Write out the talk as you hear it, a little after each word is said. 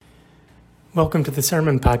Welcome to the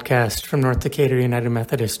Sermon Podcast from North Decatur United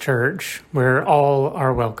Methodist Church, where all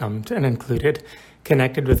are welcomed and included,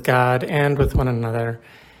 connected with God and with one another,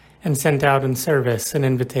 and sent out in service and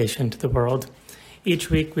invitation to the world. Each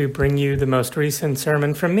week we bring you the most recent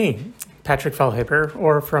sermon from me, Patrick Fallhaber,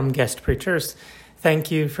 or from guest preachers.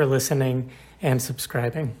 Thank you for listening and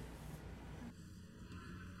subscribing.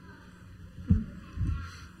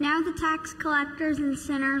 Now the tax collectors and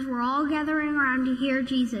sinners were all gathering around to hear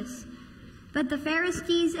Jesus. But the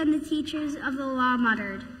Pharisees and the teachers of the law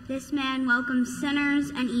muttered, "This man welcomes sinners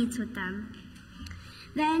and eats with them."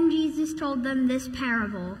 Then Jesus told them this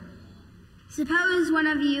parable. "Suppose one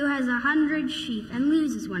of you has 100 sheep and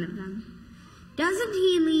loses one of them. Doesn't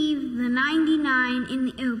he leave the 99 in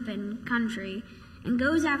the open country and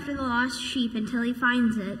goes after the lost sheep until he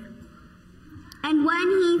finds it? And when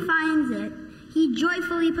he finds it, he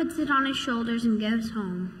joyfully puts it on his shoulders and goes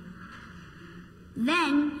home.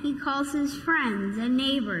 Then he calls his friends and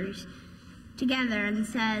neighbors together and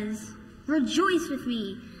says, 'Rejoice with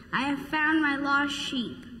me, I have found my lost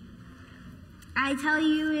sheep.' I tell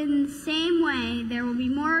you, in the same way, there will be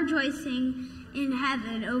more rejoicing in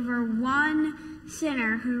heaven over one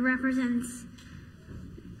sinner who repents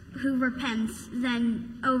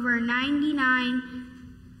than over 99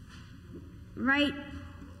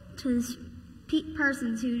 righteous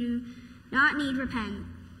persons who do not need repent.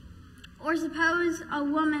 Or suppose a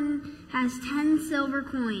woman has 10 silver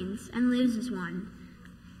coins and loses one.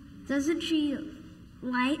 Doesn't she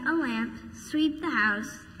light a lamp, sweep the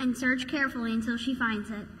house, and search carefully until she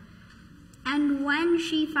finds it? And when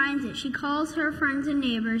she finds it, she calls her friends and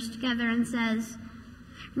neighbors together and says,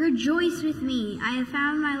 'Rejoice with me, I have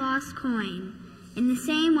found my lost coin.' In the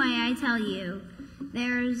same way, I tell you,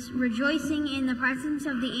 there's rejoicing in the presence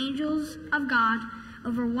of the angels of God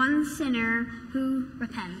over one sinner who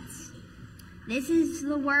repents." This is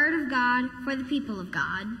the word of God for the people of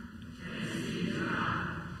God.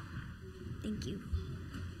 Thank you.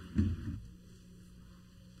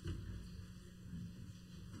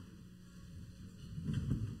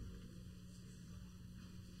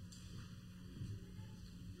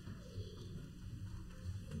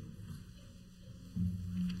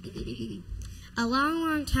 A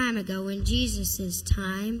long time ago, in Jesus'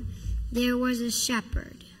 time, there was a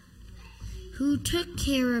shepherd who took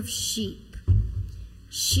care of sheep.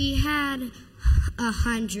 She had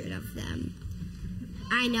 100 of them.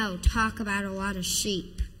 I know, talk about a lot of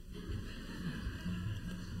sheep.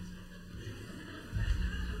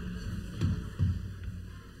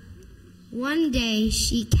 One day,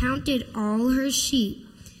 she counted all her sheep,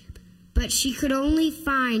 but she could only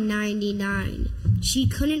find 99. She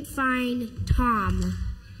couldn't find Tom,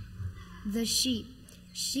 the sheep.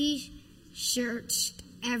 She searched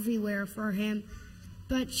everywhere for him,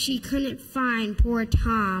 but she couldn't find poor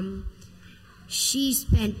Tom. She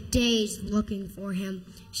spent days looking for him.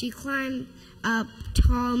 She climbed up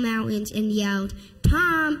tall mountains and yelled,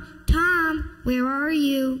 "Tom, Tom, where are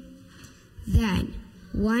you?" Then,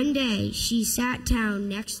 one day, she sat down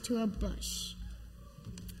next to a bush.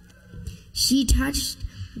 She touched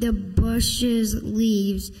the bush's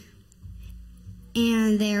leaves,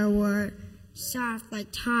 and they were soft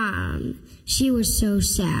like Tom. She was so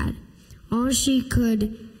sad. All she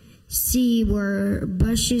could see were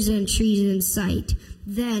bushes and trees in sight.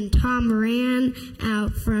 Then Tom ran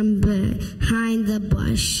out from behind the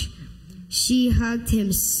bush. She hugged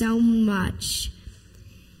him so much.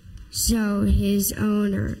 So his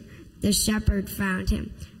owner, the shepherd, found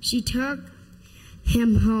him. She took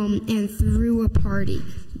him home and threw a party.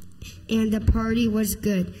 And the party was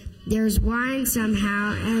good. There was wine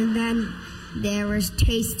somehow, and then there was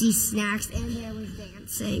tasty snacks, and there was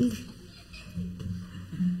dancing.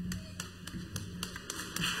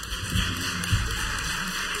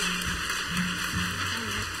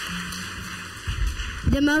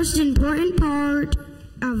 The most important part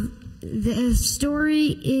of the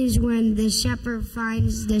story is when the shepherd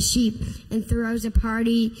finds the sheep and throws a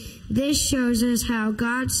party. This shows us how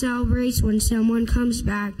God celebrates when someone comes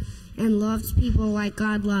back and loves people like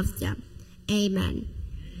God loves them. Amen.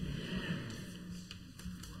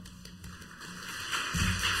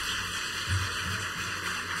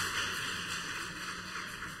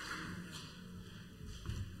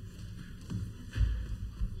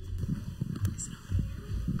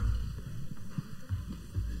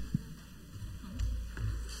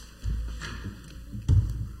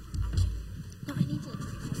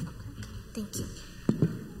 Thank you.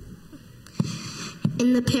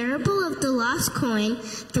 In the parable of the lost coin,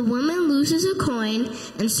 the woman loses a coin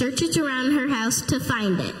and searches around her house to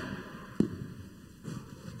find it.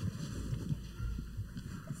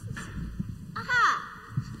 Aha!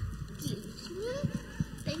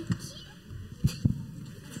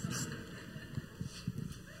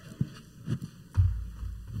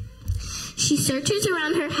 searches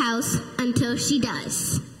around her house until she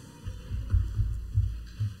does.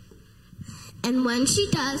 And when she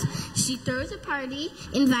does, she throws a party,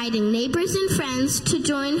 inviting neighbors and friends to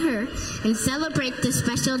join her and celebrate this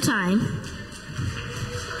special time.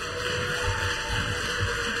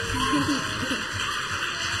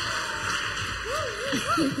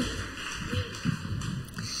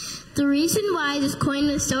 The reason why this coin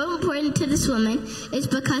is so important to this woman is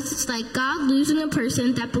because it's like God losing a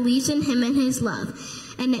person that believes in him and his love.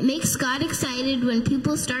 And it makes God excited when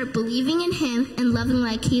people start believing in him and loving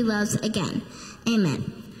like he loves again.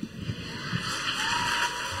 Amen.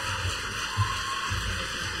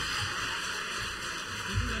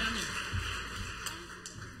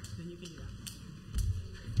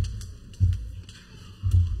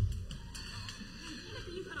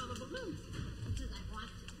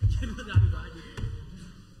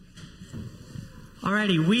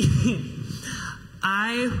 Alrighty,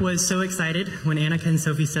 I was so excited when Annika and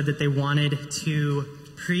Sophie said that they wanted to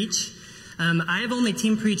preach. I have only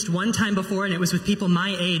team preached one time before, and it was with people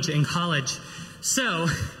my age in college. So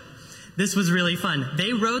this was really fun.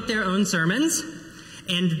 They wrote their own sermons,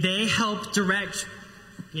 and they helped direct,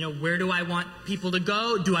 where do I want people to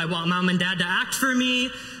go? Do I want mom and dad to act for me?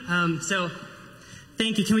 So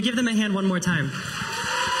thank you. Can we give them a hand one more time?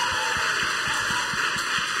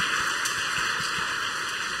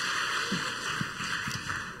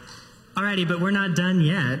 Alrighty, but we're not done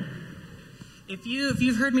yet. If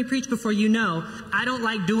you've heard me preach before, I don't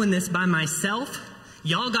like doing this by myself.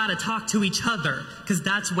 Y'all gotta talk to each other, because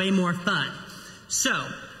that's way more fun. So,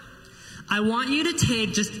 I want you to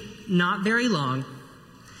take just not very long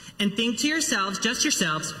and think to yourselves, just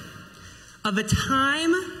yourselves, of a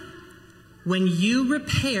time when you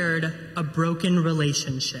repaired a broken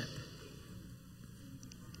relationship.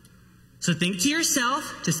 So think to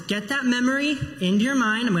yourself, just get that memory into your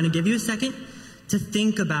mind. I'm going to give you a second to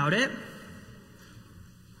think about it.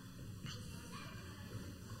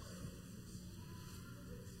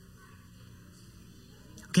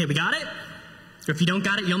 Okay, we got it? Or if you don't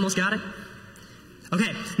got it, you almost got it?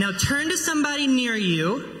 Okay, now turn to somebody near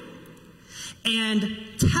you and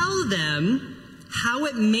tell them how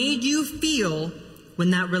it made you feel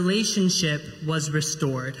when that relationship was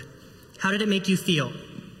restored. How did it make you feel?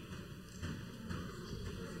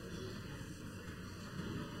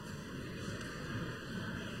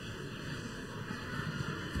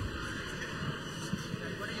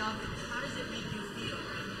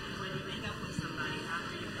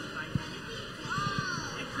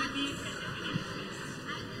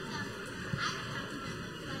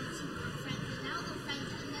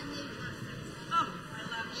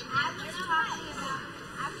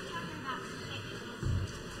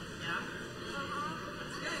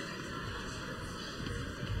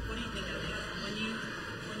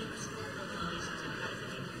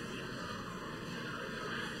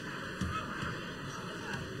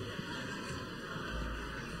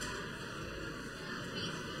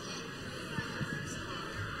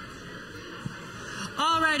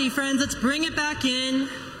 Alrighty, friends, let's bring it back in.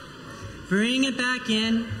 Bring it back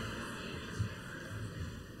in.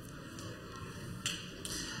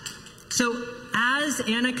 So, as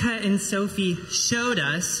Annika and Sophie showed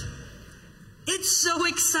us, it's so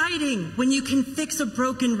exciting when you can fix a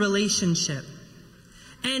broken relationship.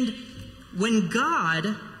 And when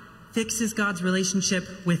God fixes God's relationship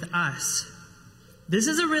with us, this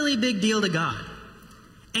is a really big deal to God.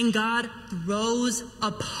 And God throws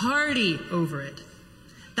a party over it.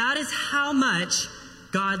 That is how much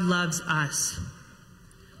God loves us.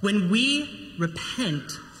 When we repent,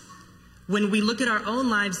 when we look at our own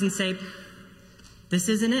lives and say, this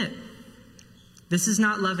isn't it. This is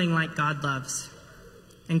not loving like God loves.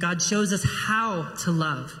 And God shows us how to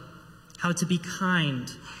love, how to be kind,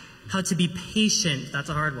 how to be patient. That's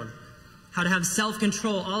a hard one. How to have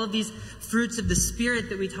self-control, all of these fruits of the Spirit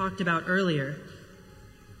that we talked about earlier.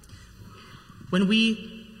 When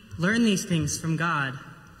we learn these things from God,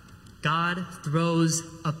 God throws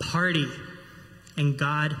a party, and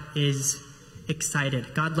God is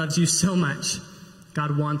excited. God loves you so much.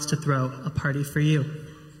 God wants to throw a party for you.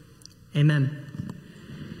 Amen.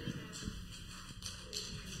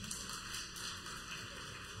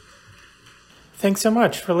 Thanks so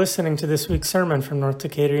much for listening to this week's sermon from North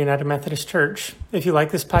Decatur United Methodist Church. If you like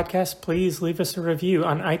this podcast, please leave us a review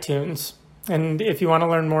on iTunes. And if you want to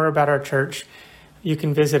learn more about our church, you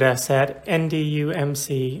can visit us at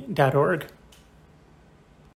ndumc.org.